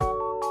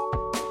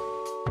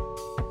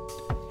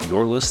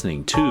You're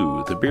listening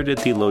to the Bearded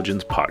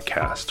Theologians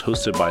podcast,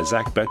 hosted by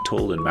Zach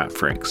Bechtold and Matt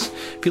Franks.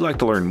 If you'd like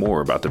to learn more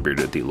about the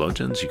Bearded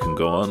Theologians, you can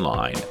go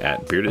online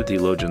at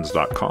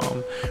beardedtheologians.com,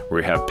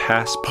 where we have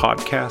past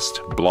podcasts,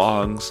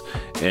 blogs,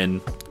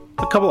 and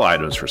a couple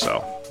items for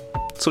sale.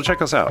 So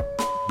check us out,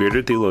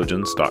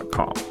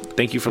 beardedtheologians.com.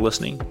 Thank you for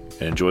listening,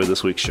 and enjoy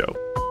this week's show.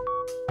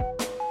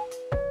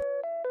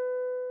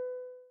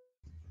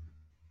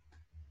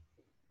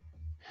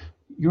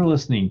 You're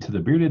listening to the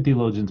Bearded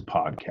Theologians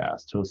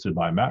podcast, hosted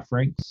by Matt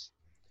Franks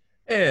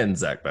and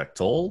Zach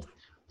Bechtold.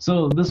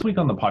 So this week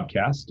on the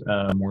podcast,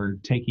 we're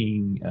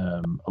taking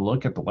a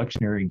look at the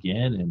lectionary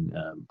again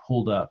and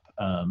pulled up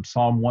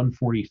Psalm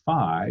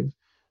 145,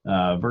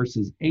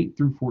 verses 8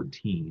 through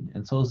 14.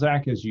 And so,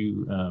 Zach, as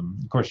you,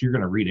 of course, you're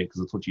going to read it because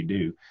it's what you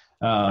do.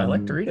 I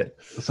like to read it.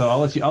 So I'll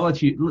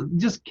let you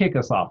just kick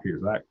us off here,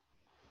 Zach.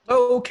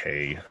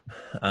 Okay.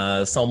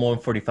 Psalm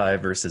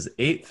 145, verses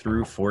 8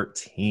 through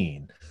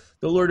 14.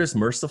 The Lord is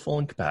merciful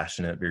and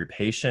compassionate, very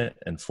patient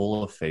and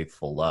full of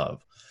faithful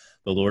love.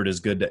 The Lord is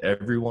good to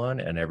everyone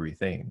and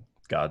everything.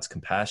 God's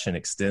compassion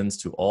extends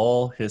to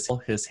all his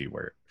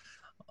handiwork.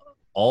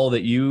 All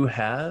that you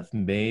have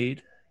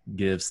made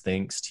gives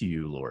thanks to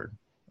you, Lord.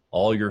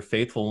 All your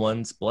faithful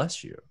ones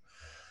bless you.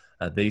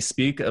 They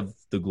speak of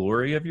the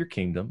glory of your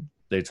kingdom.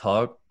 They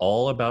talk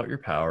all about your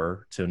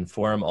power to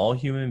inform all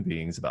human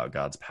beings about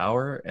God's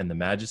power and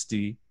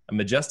the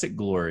majestic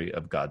glory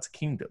of God's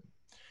kingdom.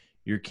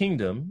 Your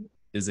kingdom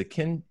is a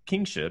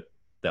kingship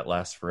that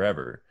lasts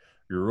forever.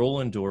 Your rule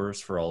endures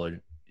for all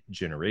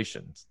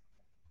generations.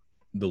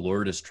 The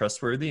Lord is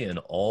trustworthy in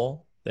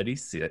all that he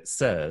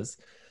says,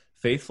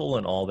 faithful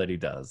in all that he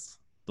does.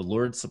 The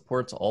Lord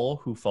supports all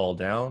who fall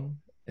down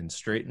and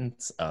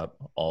straightens up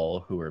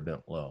all who are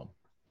bent low.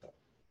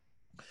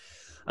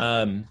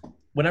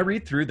 When I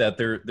read through that,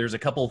 there's a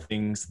couple of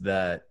things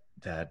that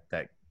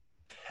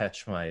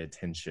catch my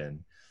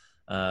attention.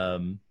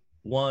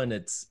 One,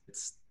 it's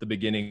the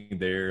beginning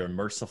there,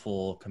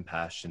 merciful,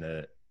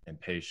 compassionate, and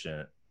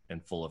patient,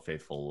 and full of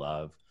faithful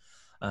love.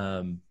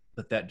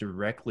 But that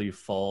directly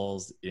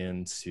falls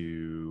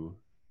into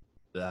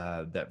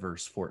that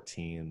verse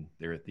 14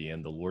 there at the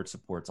end. The Lord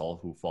supports all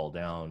who fall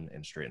down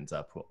and straightens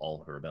up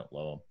all who are bent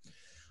low.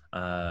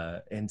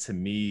 And to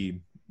me,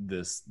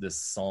 this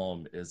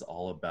psalm is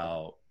all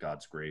about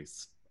God's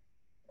grace.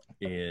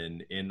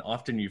 And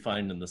often you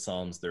find in the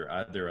Psalms, they're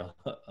either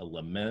a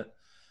lament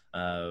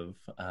of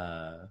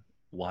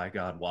why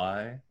God,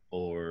 why,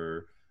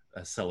 or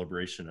a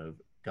celebration of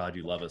God,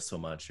 you love us so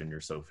much and you're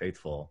so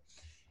faithful.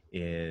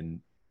 And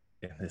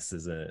this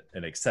is an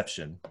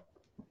exception.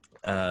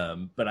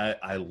 But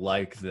I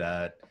like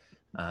that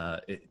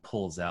it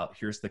pulls out,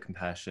 here's the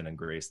compassion and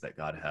grace that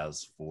God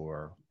has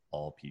for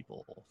all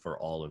people, for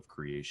all of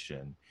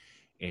creation.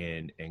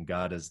 And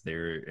God is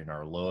there in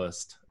our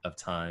lowest of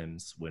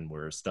times when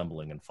we're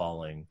stumbling and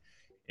falling,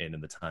 and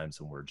in the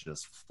times when we're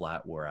just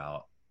flat wore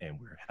out and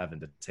we're having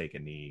to take a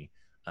knee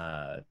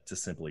to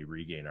simply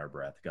regain our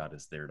breath. God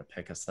is there to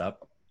pick us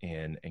up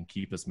and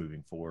keep us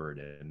moving forward.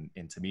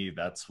 And to me,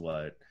 that's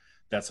what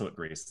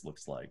grace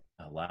looks like,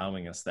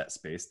 allowing us that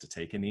space to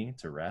take a knee,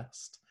 to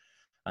rest,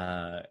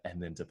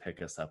 and then to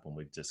pick us up when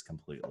we've just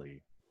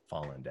completely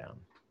fallen down.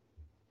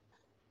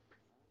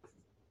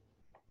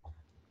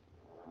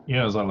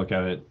 Yeah, as I look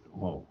at it,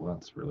 well,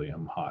 that's really,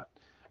 I'm hot.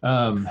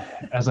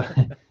 As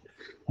I,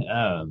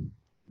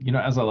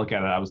 as I look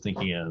at it, I was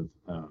thinking of,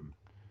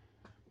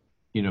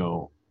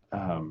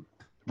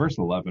 verse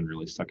 11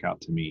 really stuck out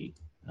to me.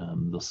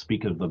 They'll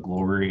speak of the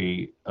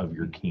glory of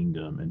your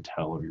kingdom and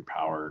tell of your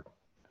power,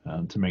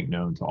 to make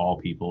known to all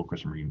people. Of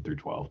course, I'm reading through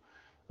 12.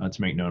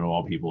 To make known to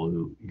all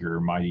people your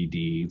mighty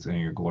deeds and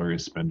your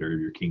glorious splendor of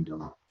your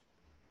kingdom.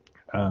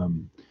 I've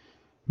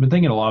been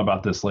thinking a lot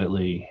about this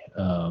lately,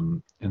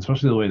 and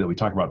especially the way that we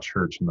talk about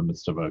church in the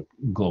midst of a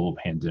global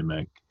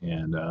pandemic,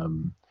 and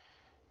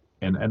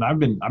I've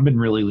been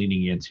really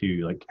leaning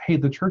into, like, hey,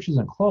 the church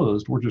isn't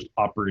closed, we're just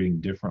operating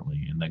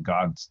differently, and that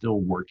God's still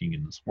working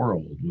in this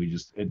world.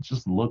 It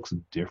just looks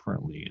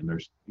differently, and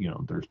there's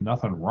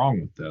nothing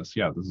wrong with this.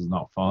 Yeah, this is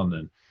not fun,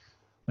 and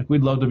like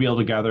we'd love to be able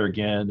to gather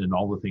again, and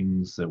all the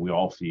things that we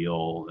all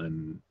feel,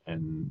 and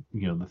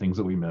the things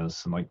that we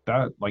miss, and like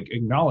that, like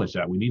acknowledge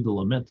that we need to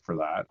lament for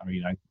that. I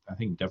mean, I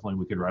think definitely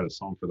we could write a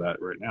song for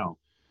that right now.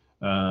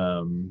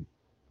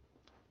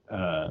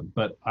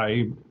 But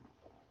I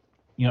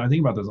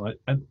think about this.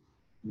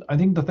 I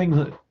think the thing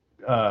that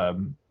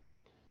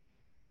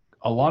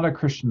a lot of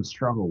Christians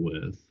struggle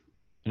with,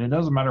 and it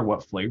doesn't matter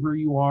what flavor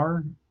you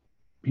are,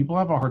 people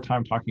have a hard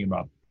time talking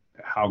about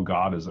how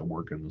God is at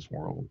work in this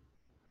world.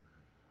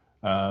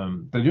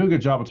 They do a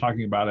good job of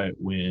talking about it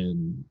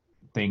when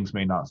things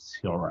may not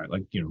feel right.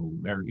 Like,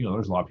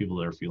 there's a lot of people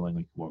that are feeling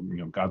like, well,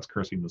 God's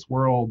cursing this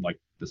world. Like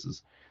this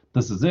is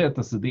it.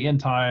 This is the end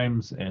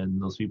times.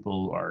 And those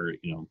people are,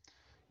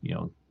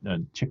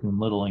 chicken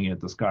littling it.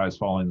 The sky is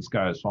falling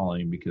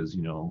because,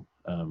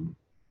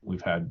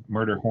 we've had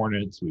murder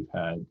hornets. We've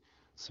had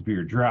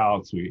severe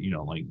droughts.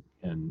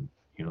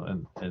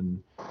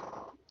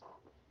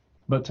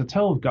 but to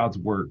tell of God's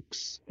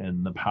works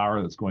and the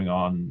power that's going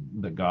on,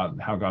 that God,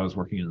 how God is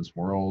working in this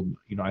world,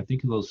 I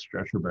think of those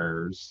stretcher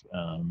bearers,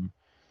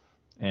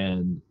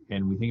 and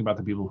we think about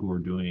the people who are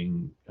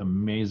doing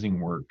amazing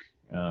work.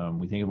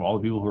 We think of all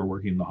the people who are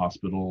working in the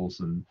hospitals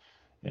and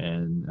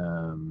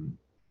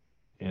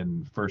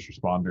and first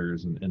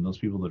responders and those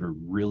people that are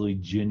really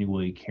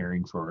genuinely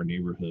caring for our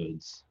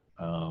neighborhoods.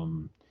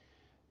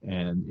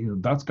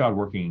 And that's God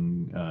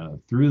working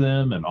through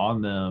them and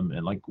on them,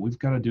 and like we've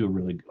got to do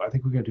I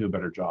think we've got to do a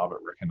better job at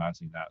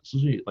recognizing that. So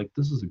like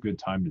this is a good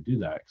time to do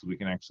that because we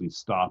can actually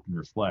stop and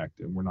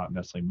reflect, and we're not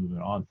necessarily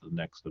moving on to the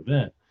next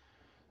event.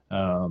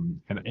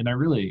 And I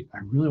really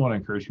want to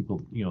encourage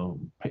people,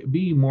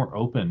 be more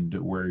open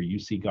to where you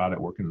see God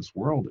at work in this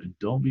world, and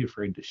don't be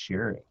afraid to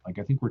share it. Like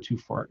I think we're too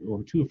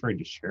afraid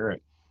to share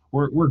it.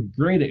 We're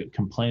great at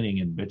complaining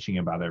and bitching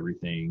about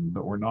everything,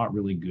 but we're not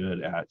really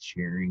good at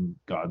sharing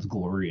God's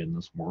glory in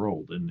this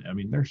world. And I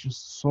mean, there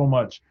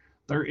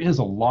is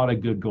a lot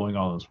of good going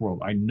on in this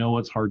world. I know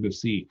it's hard to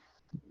see,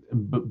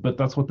 but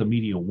that's what the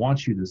media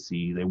wants you to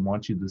see. They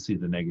want you to see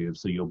the negative,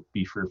 so you'll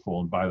be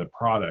fearful and buy the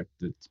product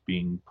that's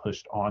being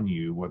pushed on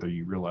you, whether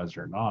you realize it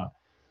or not.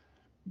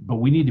 But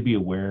we need to be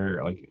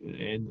aware, like,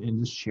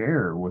 and just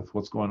share with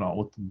what's going on,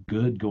 what's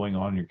good going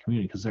on in your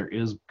community, because there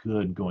is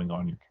good going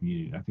on in your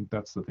community. And I think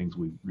that's the things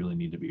we really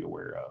need to be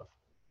aware of.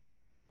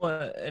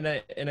 Well, and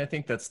I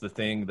think that's the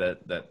thing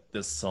that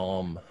this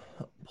psalm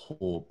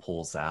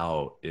pulls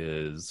out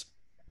is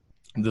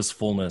this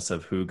fullness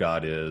of who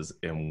God is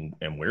and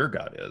where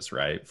God is,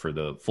 right? For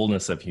the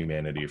fullness of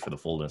humanity, for the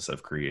fullness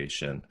of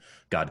creation,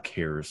 God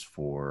cares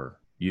for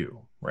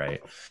you,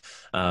 right?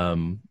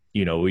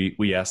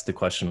 We asked the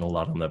question a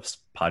lot on this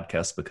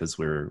podcast because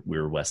we're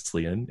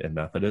Wesleyan and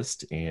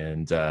Methodist,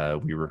 and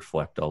we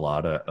reflect a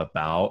lot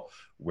about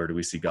where do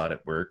we see God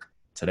at work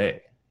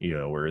today?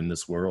 We're in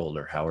this world,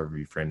 or however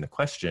you frame the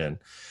question,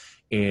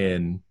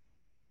 and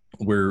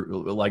we're,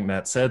 like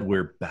Matt said,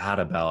 we're bad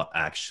about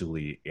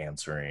actually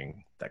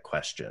answering that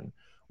question.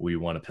 We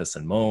want to piss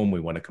and moan, we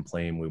want to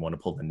complain, we want to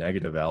pull the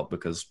negative out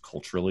because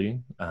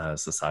culturally,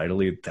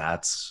 societally,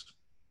 that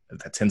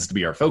tends to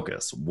be our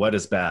focus. What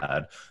is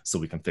bad so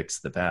we can fix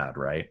the bad,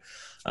 right?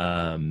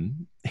 Back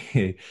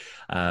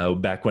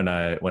when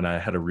I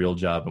had a real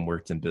job and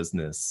worked in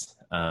business,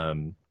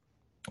 I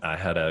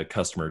had a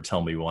customer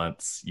tell me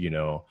once,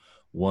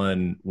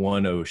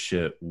 one oh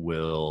shit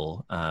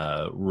will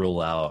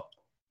rule out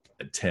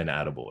 10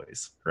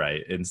 attaboys,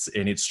 right? And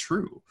it's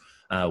true.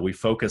 We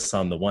focus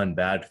on the one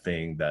bad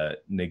thing that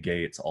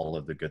negates all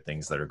of the good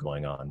things that are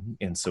going on.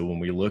 And so when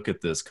we look at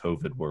this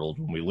COVID world,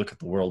 when we look at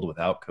the world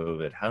without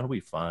COVID, how do we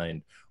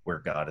find where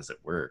God is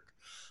at work?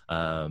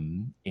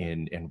 And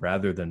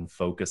rather than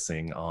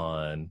focusing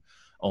on,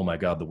 oh my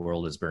God, the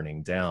world is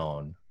burning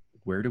down,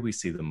 where do we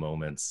see the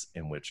moments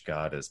in which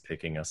God is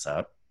picking us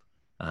up?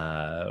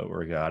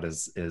 Where God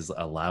is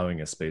allowing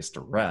a space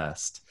to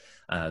rest,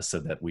 so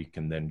that we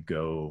can then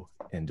go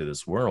into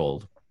this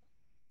world.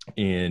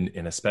 And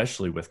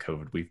especially with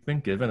COVID, we've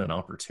been given an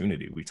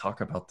opportunity. We talk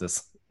about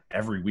this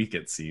every week,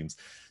 it seems,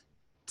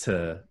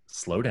 to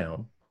slow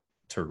down,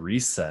 to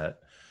reset,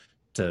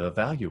 to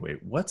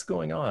evaluate what's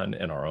going on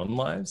in our own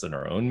lives and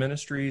our own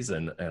ministries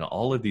and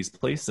all of these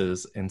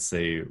places, and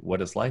say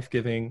what is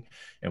life-giving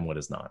and what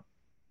is not.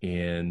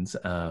 And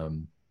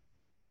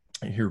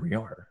here we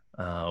are.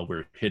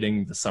 We're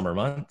hitting the summer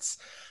months.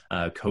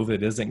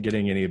 COVID isn't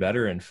getting any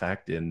better. In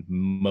fact, in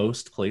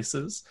most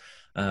places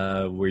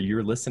where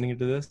you're listening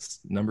to this,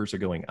 numbers are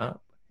going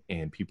up,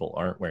 and people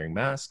aren't wearing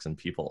masks, and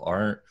people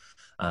aren't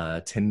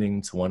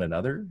tending to one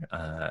another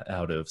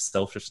out of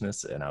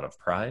selfishness and out of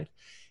pride.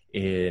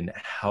 And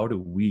how do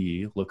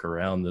we look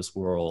around this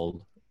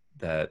world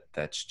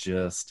that's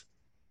just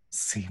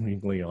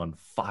seemingly on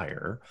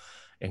fire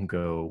and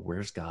go,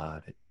 where's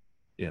God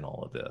in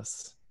all of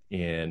this?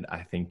 And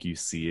I think you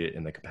see it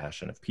in the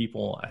compassion of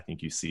people. I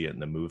think you see it in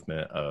the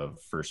movement of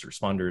first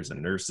responders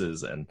and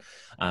nurses, and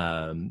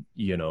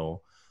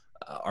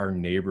our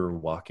neighbor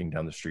walking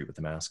down the street with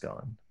the mask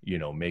on,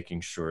 making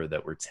sure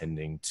that we're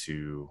tending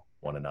to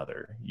one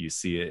another. You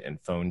see it in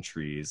phone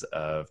trees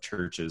of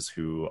churches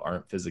who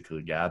aren't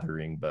physically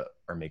gathering, but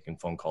are making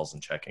phone calls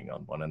and checking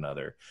on one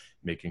another,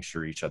 making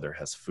sure each other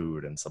has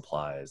food and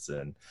supplies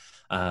and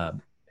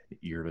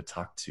ear to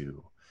talk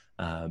to.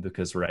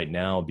 Because right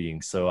now,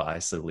 being so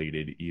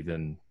isolated,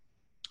 even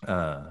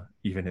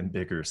in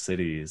bigger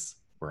cities,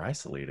 we're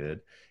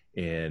isolated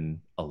and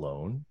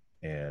alone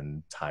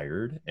and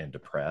tired and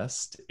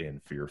depressed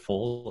and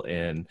fearful.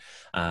 And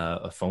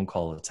a phone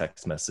call, a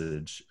text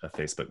message, a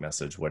Facebook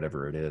message,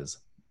 whatever it is,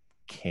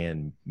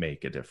 can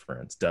make a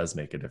difference, does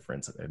make a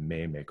difference. It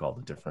may make all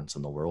the difference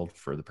in the world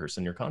for the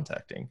person you're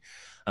contacting,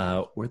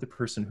 or the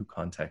person who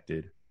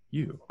contacted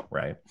you,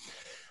 right?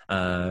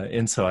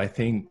 And so I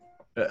think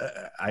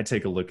I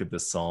take a look at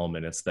this psalm,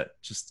 and it's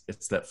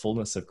that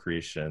fullness of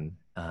creation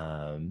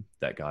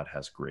that God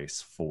has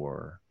grace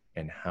for.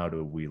 And how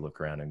do we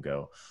look around and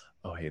go,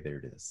 oh, hey, there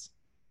it is.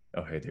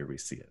 Oh, hey, there we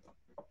see it.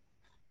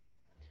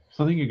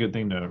 So I think a good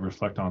thing to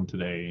reflect on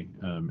today,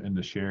 and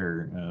to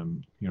share,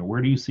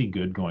 where do you see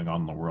good going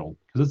on in the world?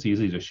 Because it's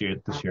easy to share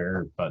the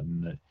share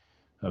button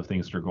of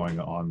things that are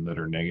going on that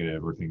are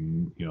negative, or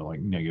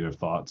like negative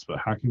thoughts. But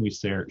how can we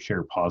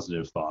share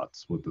positive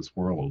thoughts with this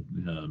world,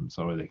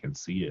 so they can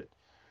see it?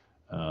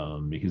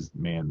 Because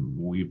man,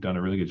 we've done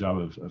a really good job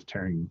of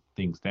tearing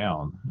things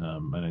down,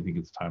 and I think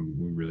it's time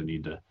we really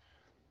need to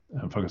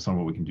focus on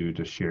what we can do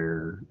to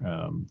share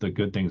the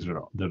good things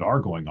that are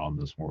going on in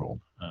this world,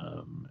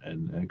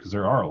 and because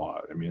there are a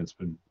lot. I mean,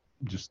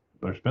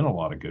 there's been a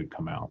lot of good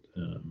come out,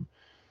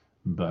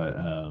 but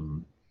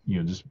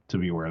just to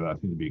be aware of that, I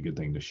think it'd be a good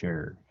thing to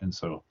share. And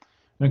so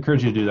I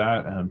encourage you to do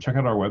that. Check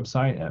out our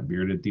website at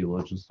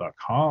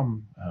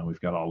beardedtheologians.com.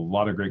 We've got a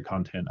lot of great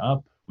content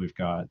up. We've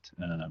got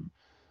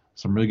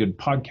some really good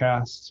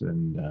podcasts,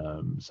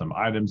 and some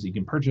items you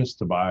can purchase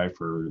to buy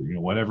for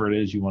whatever it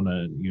is you want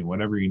to,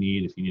 whatever you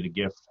need. If you need a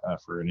gift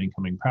for an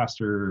incoming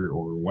pastor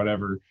or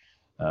whatever,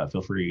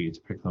 feel free to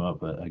pick them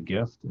up a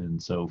gift.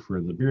 And so for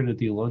the Bearded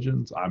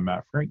Theologians, I'm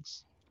Matt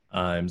Franks.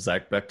 I'm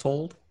Zach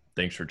Bechtold.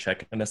 Thanks for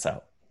checking us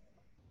out.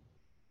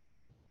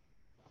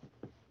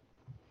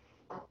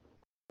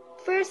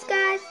 First,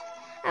 guys,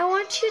 I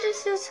want you to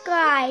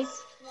subscribe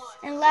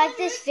and like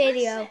this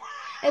video.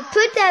 And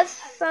push that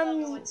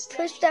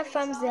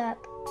thumbs up.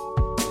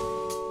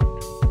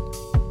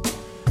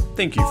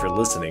 Thank you for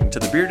listening to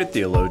the Bearded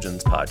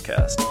Theologians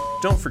podcast.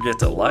 Don't forget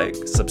to like,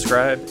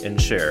 subscribe,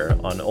 and share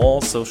on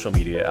all social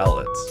media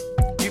outlets.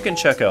 You can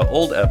check out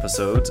old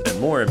episodes and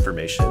more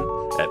information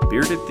at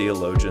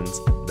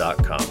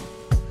beardedtheologians.com.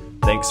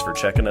 Thanks for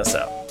checking us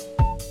out.